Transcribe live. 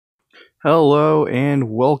Hello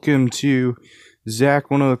and welcome to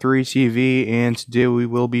Zach 103 TV, and today we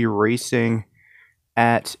will be racing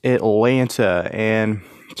at Atlanta, and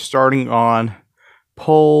starting on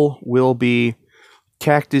pole will be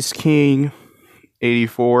Cactus King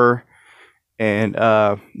 84, and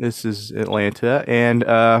this is Atlanta, and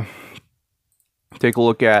take a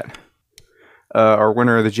look at our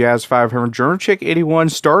winner of the Jazz 500, German Chick 81,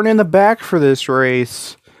 starting in the back for this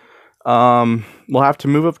race. We'll have to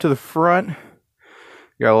move up to the front.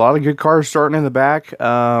 Got a lot of good cars starting in the back.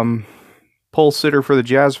 Pole sitter for the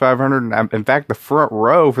Jazz 500. In fact, the front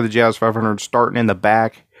row for the Jazz 500 starting in the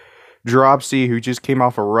back. Dropsy, who just came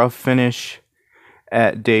off a rough finish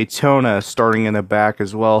at Daytona, starting in the back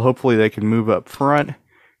as well. Hopefully they can move up front,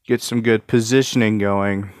 get some good positioning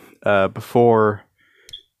going before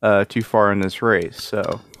too far in this race.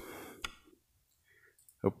 So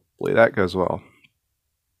hopefully that goes well.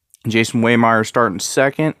 Jason Waymeyer starting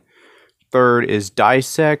second. Third is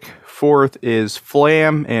Dissect. Fourth is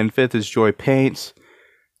Flam. And fifth is Joy Paints.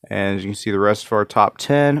 And as you can see, the rest of our top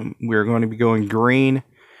 10, we're going to be going green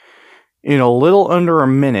in a little under a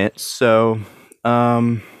minute. So,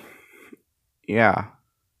 yeah.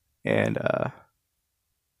 And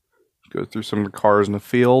go through some of the cars in the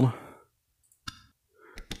field.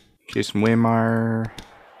 Jason Waymeyer.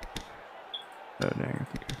 Oh, dang, I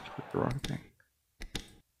think I clicked the wrong thing.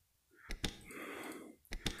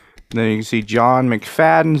 Then you can see John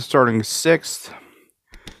McFadden starting 6th.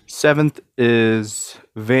 7th is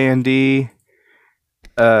Van D.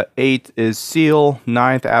 8th is Seal.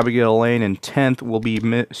 9th, Abigail Lane. And 10th will be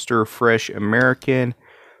Mr. Fresh American.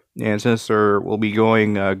 And since we'll be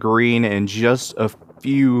going green in just a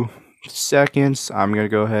few seconds, I'm going to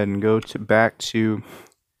go ahead and go back to...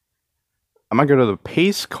 I'm going to go to the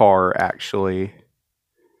pace car, actually.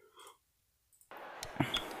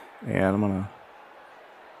 And I'm going to...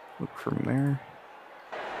 look from there.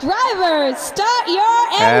 Drivers, start your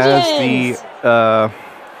engines! As the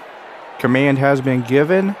command has been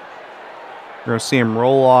given, we're going to see him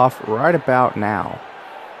roll off right about now.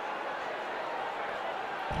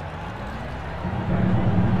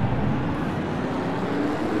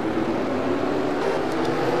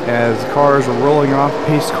 As cars are rolling off,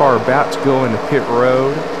 pace car about to go into pit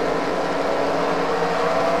road.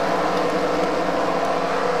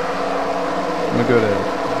 I'm going to go to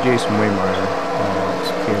Jason Waymeyer,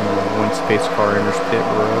 once pace car enters pit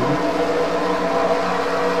road.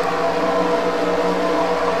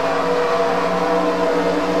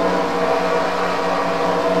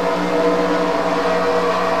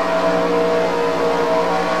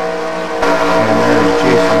 And there's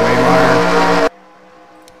Jason Waymeyer.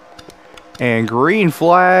 And green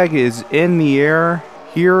flag is in the air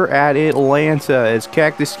here at Atlanta as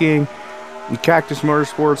Cactus King and Cactus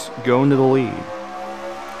Motorsports go into the lead.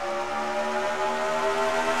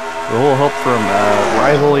 A little help from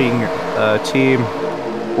rivaling team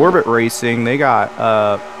Orbit Racing. They got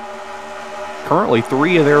currently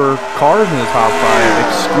 3 of their cars in the top 5,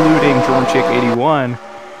 excluding German Chick 81,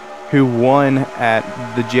 who won at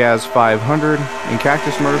the Jazz 500. And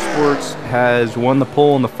Cactus Motorsports has won the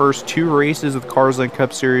pole in the first 2 races of the Carsland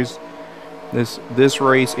Cup Series. This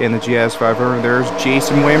race and the Jazz 500. There's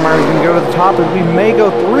Jason Waymeyer going to go to the top, and we may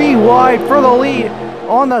go 3 wide for the lead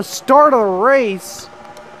on the start of the race.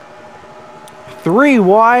 3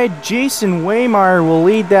 wide, Jason Waymeyer will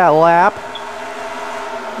lead that lap.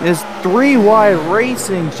 This 3 wide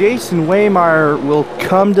racing, Jason Waymeyer will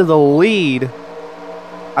come to the lead.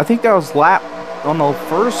 I think that was on the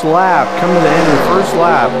first lap, coming to the end of the first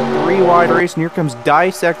lap. 3 wide racing, here comes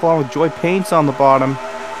Dissect along with Joy Paints on the bottom.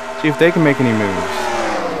 See if they can make any moves.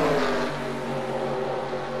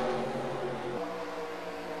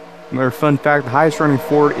 Another fun fact, the highest running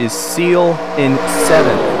Ford is Seal in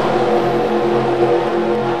 7th.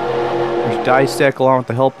 Dissect along with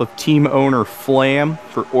the help of team owner Flam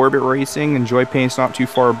for Orbit Racing, and Joy Paint's not too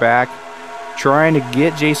far back, trying to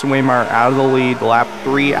get Jason Waymeyer out of the lead. Lap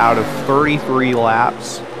 3 out of 33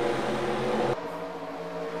 laps,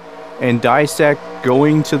 and Dissect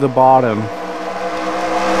going to the bottom.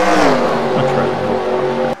 I'll try to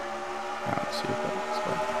help. Let's see if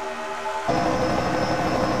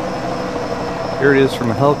that's here it is from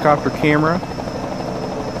a helicopter camera.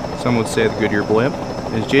 Some would say the Goodyear blimp.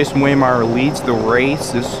 As Jason Waymeyer leads the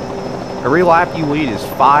race, every lap you lead is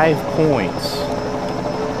 5 points,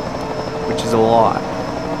 which is a lot.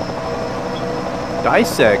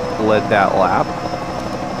 Dissect led that lap.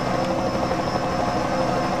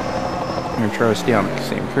 I'm going to try to stay on the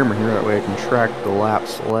same camera here, that way I can track the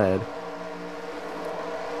laps led.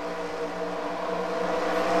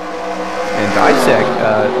 And Dissect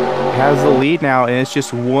has the lead now, and it's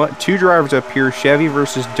just two drivers up here. Chevy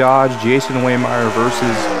versus Dodge, Jason Waymeyer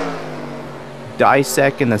versus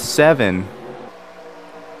Dysek in the 7.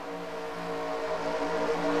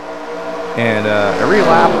 And every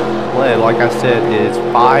lap led, like I said, is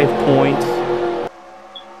 5 points.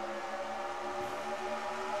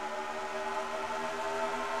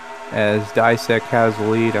 As Dysek has the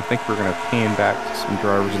lead, I think we're going to pan back to some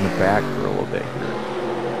drivers in the back for a little bit here.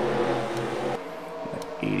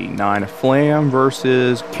 89 of Flam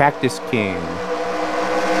versus Cactus King.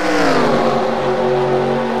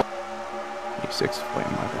 86 of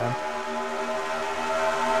Flam, my bad.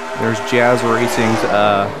 There's Jazz Racing's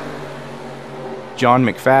John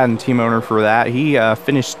McFadden, team owner for that. He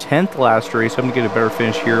finished 10th last race, hoping to get a better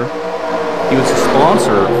finish here. He was a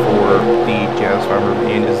sponsor for the Jazz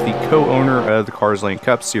 500 and is the co-owner of the Carsland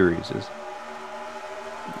Cup Series.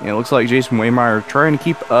 And it looks like Jason Waymeyer trying to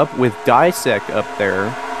keep up with Dysek up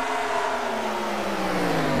there.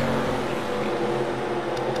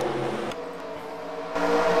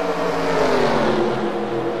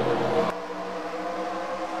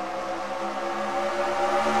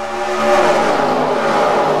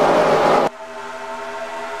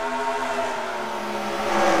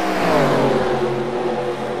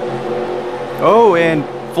 Oh, and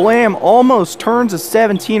Flam almost turns a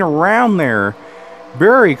 17 around there.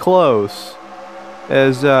 Very close.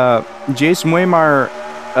 As Jason Waymeyer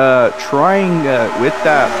trying with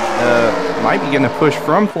that, might be getting a push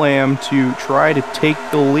from Flam to try to take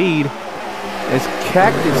the lead. As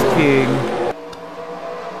Cactus King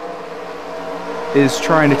is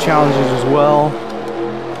trying to challenge it as well.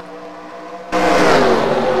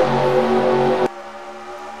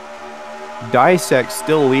 Dysek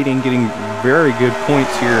still leading, getting very good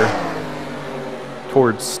points here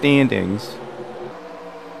towards standings.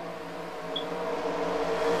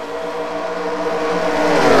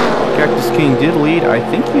 Cactus King did lead. I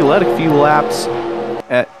think he led a few laps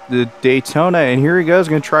at the Daytona, and here he goes,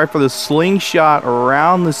 going to try for the slingshot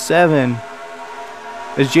around the 7.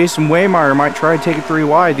 As Jason Waymeyer might try to take it 3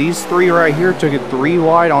 wide. These 3 right here took it 3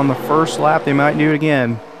 wide on the first lap. They might do it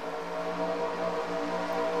again.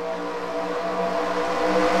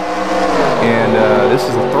 And this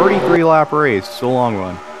is a 33-lap race. It's a long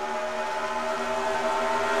one.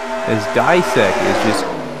 As Dysek is just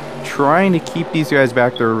trying to keep these guys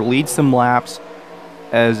back there, lead some laps.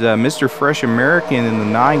 As Mr. Fresh American in the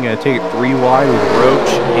 9 going to take it 3 wide with Roach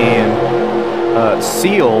and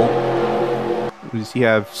Seal. You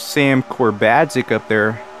have Sam Korbadzik up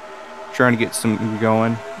there trying to get some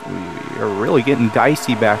going. We are really getting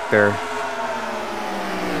dicey back there.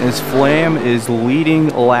 As Flam is leading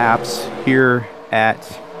laps here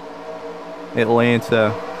at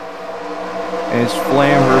Atlanta. And it's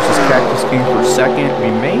Flam versus Cactus King for second. We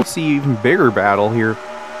may see even bigger battle here.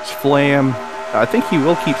 It's Flam, I think he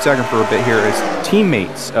will keep second for a bit here as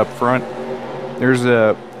teammates up front. There's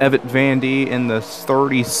Evett Van D in the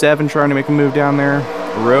 37 trying to make a move down there.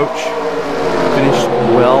 Roach finished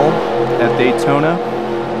well at Daytona.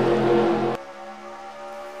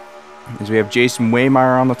 As we have Jason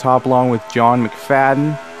Waymeyer on the top along with John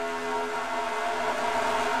McFadden.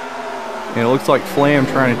 And it looks like Flam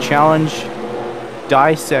trying to challenge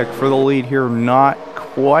Dysek for the lead here. Not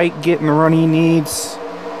quite getting the run he needs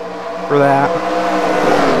for that.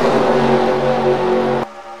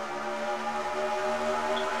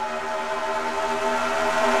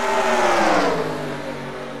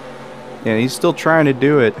 Yeah, he's still trying to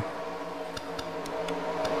do it.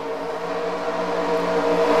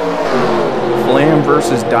 Flam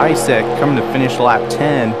versus Dysek coming to finish lap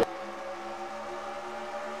 10.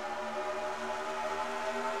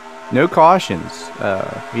 No cautions.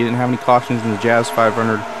 He didn't have any cautions in the Jazz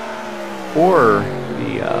 500 or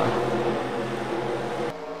the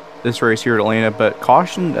this race here at Atlanta, but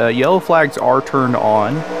caution yellow flags are turned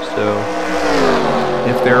on, so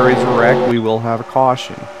if there is a wreck, we will have a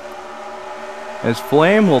caution. As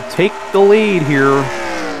Flam will take the lead here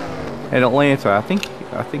at Atlanta. I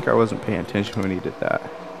think I wasn't paying attention when he did that.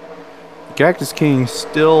 Cactus King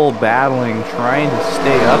still battling, trying to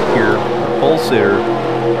stay up here, pole sitter.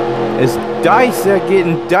 As Dysek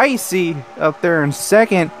getting dicey up there in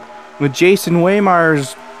second with Jason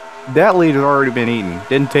Waymeyer's. That lead had already been eaten.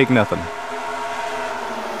 Didn't take nothing.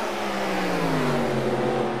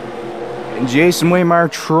 And Jason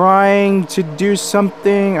Waymeyer trying to do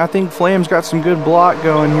something. I think Flam's got some good block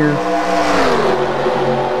going here.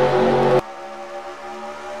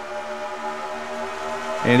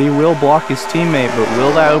 And he will block his teammate, but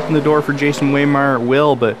will that open the door for Jason Waymeyer? It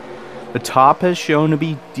will, but the top has shown to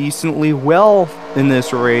be decently well in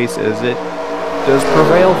this race as it does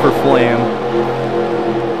prevail for Flam.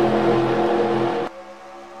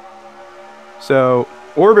 So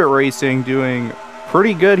Orbit Racing doing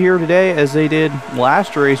pretty good here today, as they did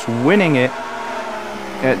last race, winning it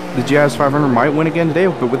at the Jazz 500. Might win again today,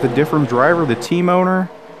 but with a different driver, the team owner.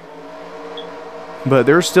 But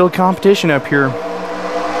there's still competition up here.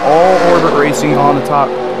 All Orbit Racing on the top.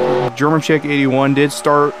 German Chick 81 did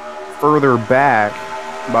start further back,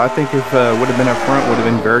 but I think if would have been up front, would have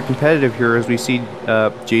been very competitive here, as we see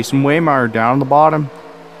Jason Waymeyer down the bottom.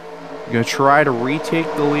 Gonna try to retake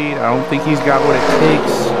the lead. I don't think he's got what it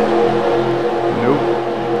takes. Nope.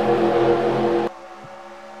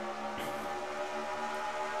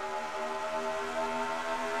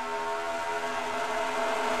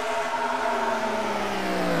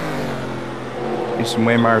 Jason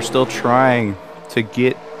Waymeyer still trying to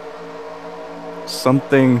get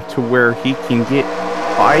something to where he can get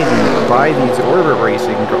by these Orbit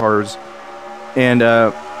Racing cars. And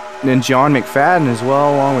then John McFadden as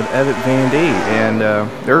well, along with Evan Van D. And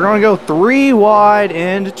they're going to go 3 wide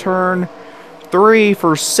into turn 3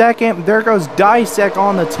 for second. There goes Dysek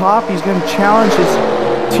on the top. He's going to challenge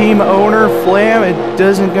his team owner, Flam. It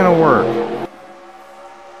doesn't going to work.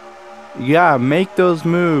 You got to make those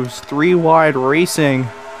moves. 3 wide racing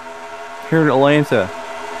here in Atlanta.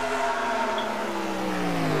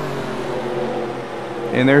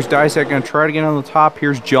 And there's Dysek going to try to get on the top.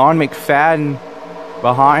 Here's John McFadden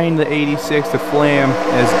behind the 86 to Flam,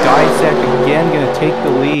 as Dysek again going to take the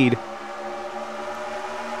lead.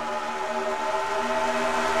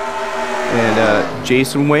 And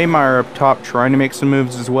Jason Waymeyer up top trying to make some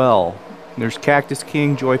moves as well. There's Cactus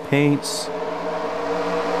King, Joy Paints.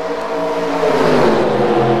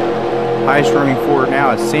 Highest running forward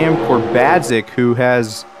now is Sam Korbadzik, who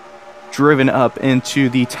has driven up into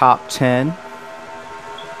the top 10.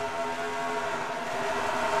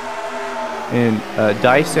 And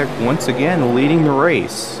Dysek once again leading the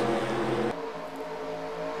race.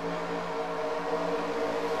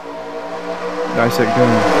 Dysek doing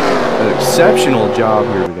an exceptional job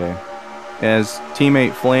here today, as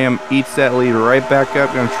teammate Flam eats that lead right back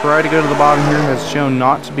up. Going to try to go to the bottom here. Has shown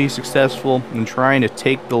not to be successful in trying to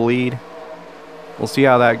take the lead. We'll see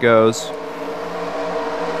how that goes.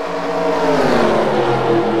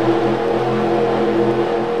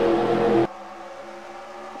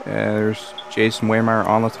 There's Jason Waymeyer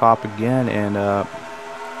on the top again, and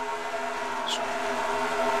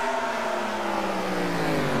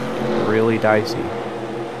really dicey.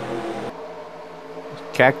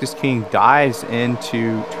 Cactus King dives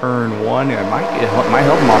into turn 1, and it might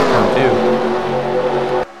help him off turn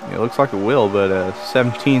 2. It looks like it will, but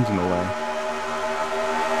 17's in the way.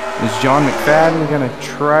 Is John McFadden going to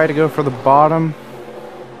try to go for the bottom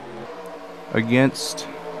against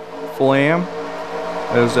Flam?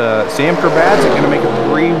 As Sam Korbadzik going to make it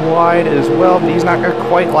 3 wide as well, but he's not going to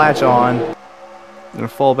quite latch on. Going to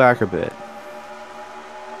fall back a bit.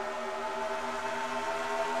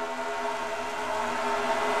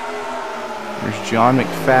 There's John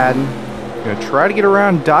McFadden. Going to try to get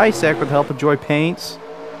around Dysek with the help of Joy Paints.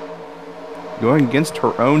 Going against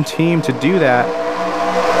her own team to do that.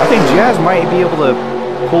 I think Jazz might be able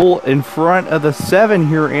to pull in front of the 7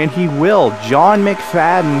 here, and he will. John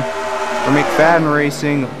McFadden, or McFadden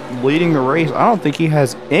Racing, leading the race. I don't think he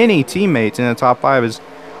has any teammates in the top 5. Is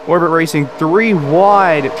Orbit Racing 3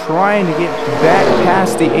 wide, trying to get back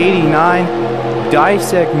past the 89.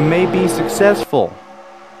 Dysek may be successful.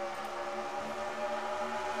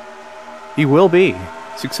 He will be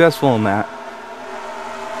successful in that.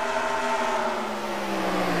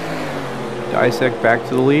 Dysek back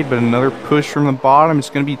to the lead, but another push from the bottom. It's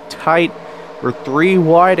going to be tight. We're 3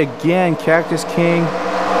 wide again. Cactus King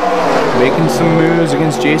making some moves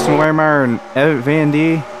against Jason Waymeyer and Evan Van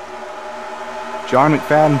D. John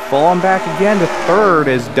McFadden falling back again to 3rd,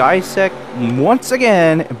 as Dysek once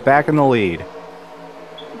again back in the lead.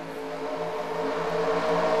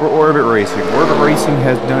 For Orbit Racing. Orbit Racing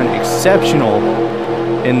has done exceptional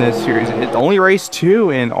in this series. It's only race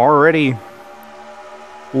 2 and already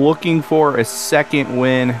looking for a second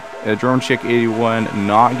win. Drone Chick 81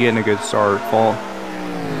 not getting a good start. Fall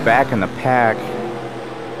back in the pack.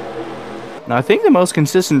 Now, I think the most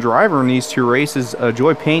consistent driver in these 2 races,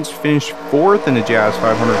 Joy Paints, finished 4th in the Jazz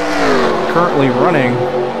 500. Currently running,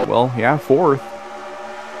 well, yeah, 4th.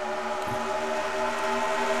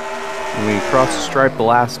 And we crossed the stripe the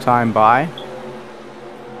last time by.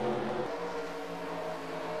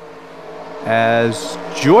 As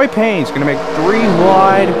Joy Paints going to make 3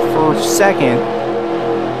 wide for second.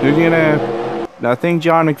 They're going to, I think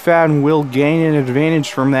John McFadden will gain an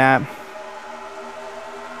advantage from that.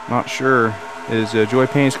 Not sure. Is Joy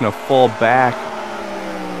Paints going to fall back?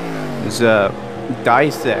 Is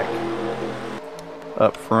Dysek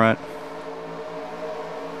up front?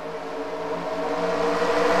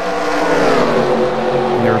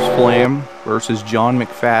 versus John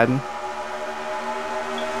McFadden.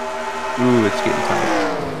 Ooh, it's getting tight.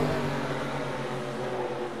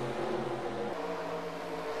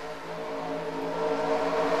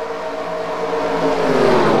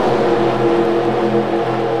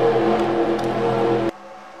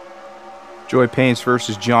 Joy Paints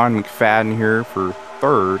versus John McFadden here for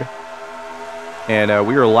third. And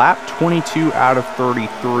we are lap 22 out of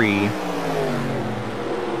 33.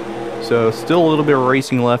 So still a little bit of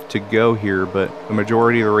racing left to go here, but the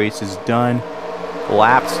majority of the race is done.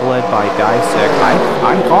 Laps led by Dissect.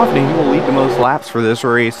 I'm confident he will lead the most laps for this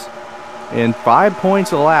race. And 5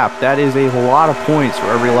 points a lap. That is a lot of points for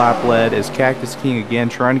every lap led, as Cactus King again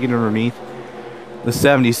trying to get underneath the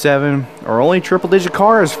 77. Our only triple-digit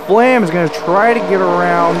car is Flam is going to try to get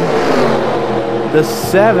around the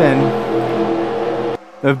 7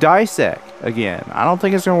 of Dissect again. I don't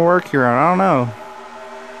think it's going to work here. I don't know.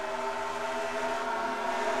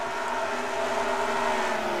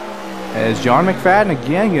 As John McFadden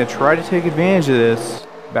again going to try to take advantage of this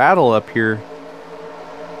battle up here.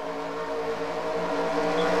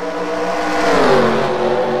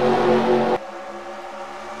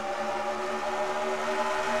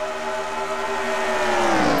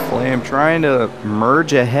 Flam trying to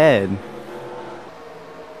merge ahead.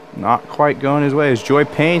 Not quite going his way, as Joy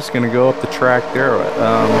Paint's going to go up the track there.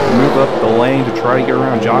 Move up the lane to try to get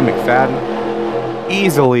around John McFadden.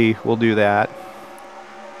 Easily will do that.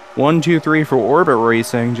 1, 2, 3 for Orbit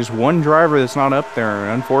Racing. Just one driver that's not up there.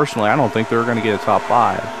 And unfortunately, I don't think they're going to get a top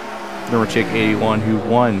 5. Number Chick 81, who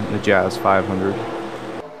won the Jazz 500.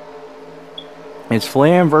 It's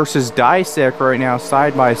Flam versus Dissect right now,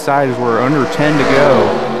 side by side, as we're under 10 to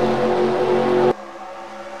go.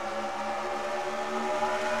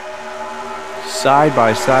 Side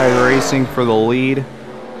by side racing for the lead,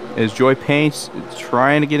 as Joy Paint's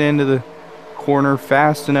trying to get into the corner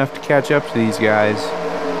fast enough to catch up to these guys.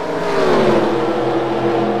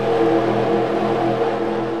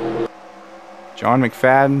 John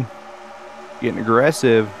McFadden getting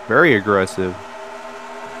aggressive, very aggressive.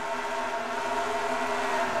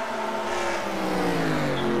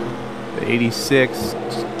 The 86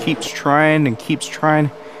 keeps trying and keeps trying.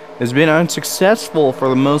 Has been unsuccessful for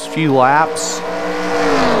the most few laps.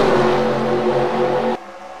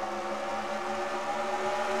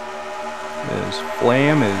 As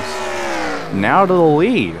Flam is now to the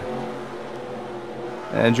lead.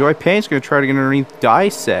 And Joy Paint's going to try to get underneath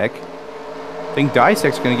Dissect. I think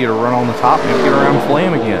Dissect's going to get a run on the top and get around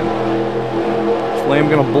Flam again. Flam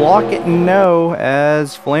going to block it? No,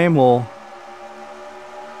 as Flam will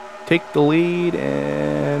take the lead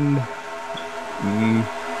and...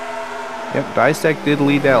 Yep, Dissect did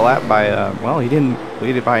lead that lap by, well, he didn't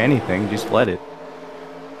lead it by anything, he just led it.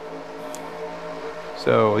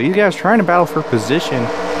 So, these guys trying to battle for position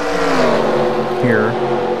here.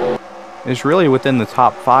 It's really within the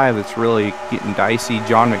top 5 that's really getting dicey.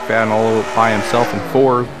 John McFadden all by himself in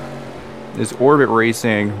 4th. Is Orbit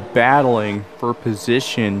Racing battling for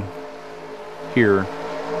position here.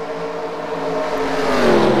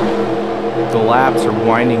 The laps are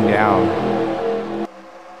winding down.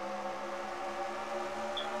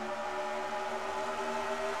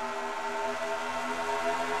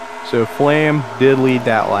 So Flam did lead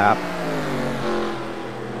that lap.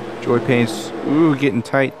 Joy Paint's, ooh, getting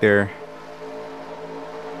tight there.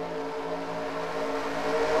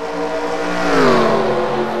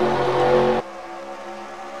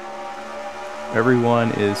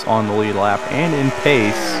 Everyone is on the lead lap and in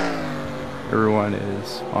pace. Everyone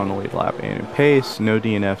is on the lead lap and in pace. No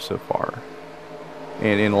DNF so far.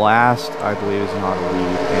 And in last, I believe, is not a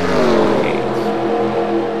lead and 28th.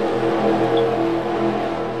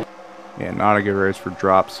 Yeah, not a good race for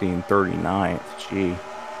Drop Scene 39th. Gee.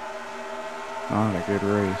 Not a good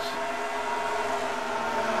race.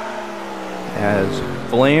 As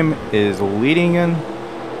Flame is leading him,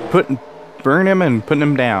 burning him and putting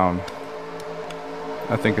him down.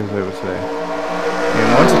 I think as they would say.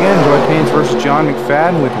 And once again, Joy Paint's versus John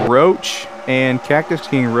McFadden with Roach and Cactus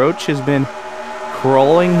King. Roach has been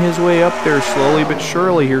crawling his way up there slowly but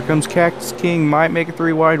surely. Here comes Cactus King. Might make it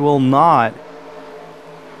 3 wide, will not.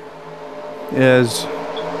 As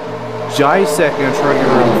Dissect going to try to get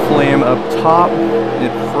around Flame up top,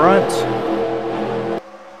 in front.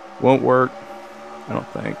 Won't work, I don't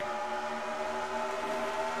think.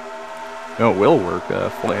 No, it will work.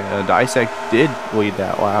 Dissect did lead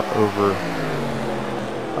that lap over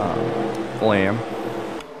Flam.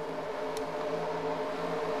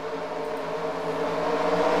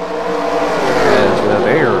 As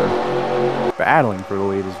they are battling for the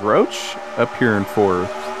lead. Is Roach up here in 4th.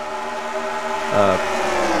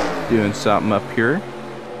 Doing something up here.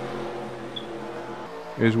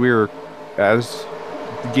 as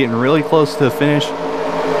getting really close to the finish.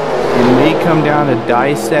 It may come down to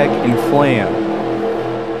Dissect and Flam,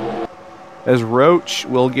 as Roach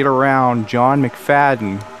will get around John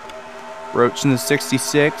McFadden. Roach in the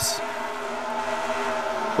 66.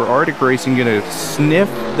 For Arctic Racing, gonna sniff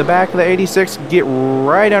the back of the 86, get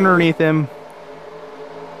right underneath him.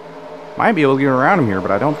 Might be able to get around him here,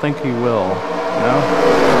 but I don't think he will. No?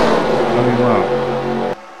 No, he won't.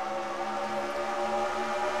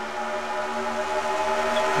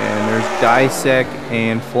 And there's Dissect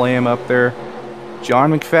and Flam up there.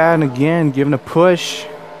 John McFadden again giving a push.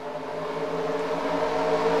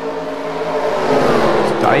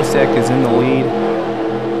 Dissect is in the lead.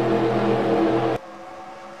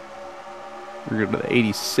 We're going to the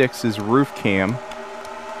 86's Roof Cam.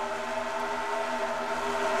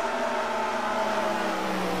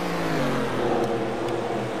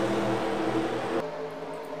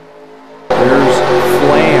 There's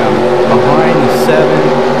Flam behind the 7.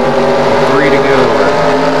 3 to go.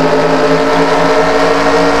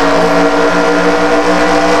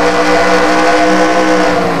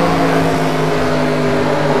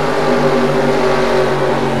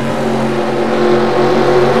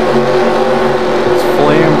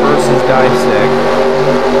 Dissect.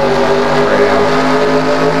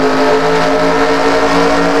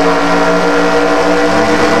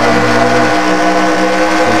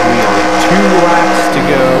 We are 2 laps to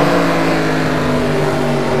go.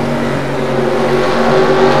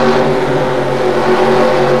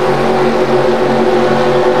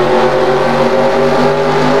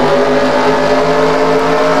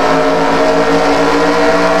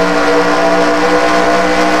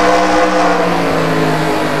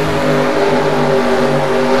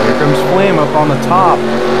 Flam up on the top.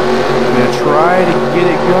 I'm gonna try to get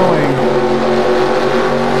it going.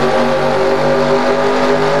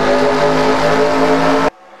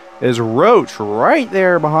 Is Roach right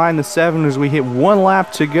there behind the 7 as we hit 1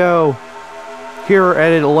 lap to go here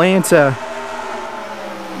at Atlanta.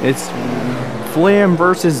 It's Flam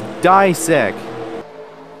versus Dissect.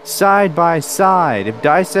 Side by side. If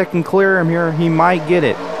Dissect can clear him here, he might get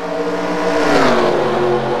it.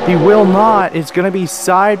 He will not. It's going to be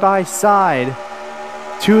side by side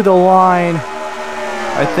to the line,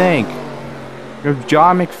 I think, of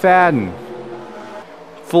John McFadden.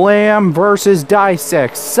 Flam versus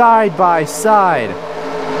Dissect, side by side.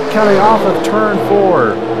 Coming off of turn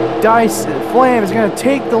 4. Flam is going to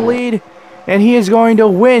take the lead, and he is going to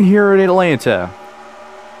win here at Atlanta.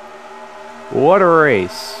 What a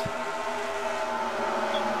race.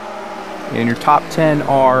 And your top 10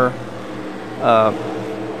 are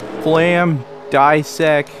Flam,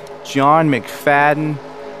 Dissect, John McFadden.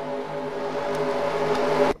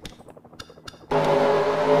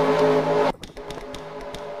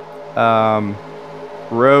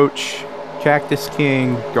 Roach, Cactus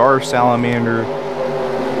King, Gar Salamander,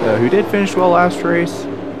 who did finish well last race,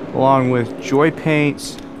 along with Joy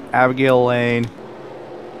Paints, Abigail Lane,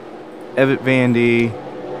 Evett Vandy,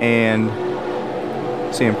 and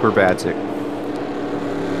Sam Korbadzik.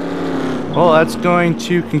 Well, that's going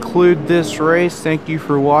to conclude this race. Thank you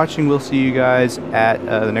for watching. We'll see you guys at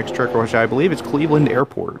the next track, which I believe is Cleveland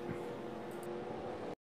Airport.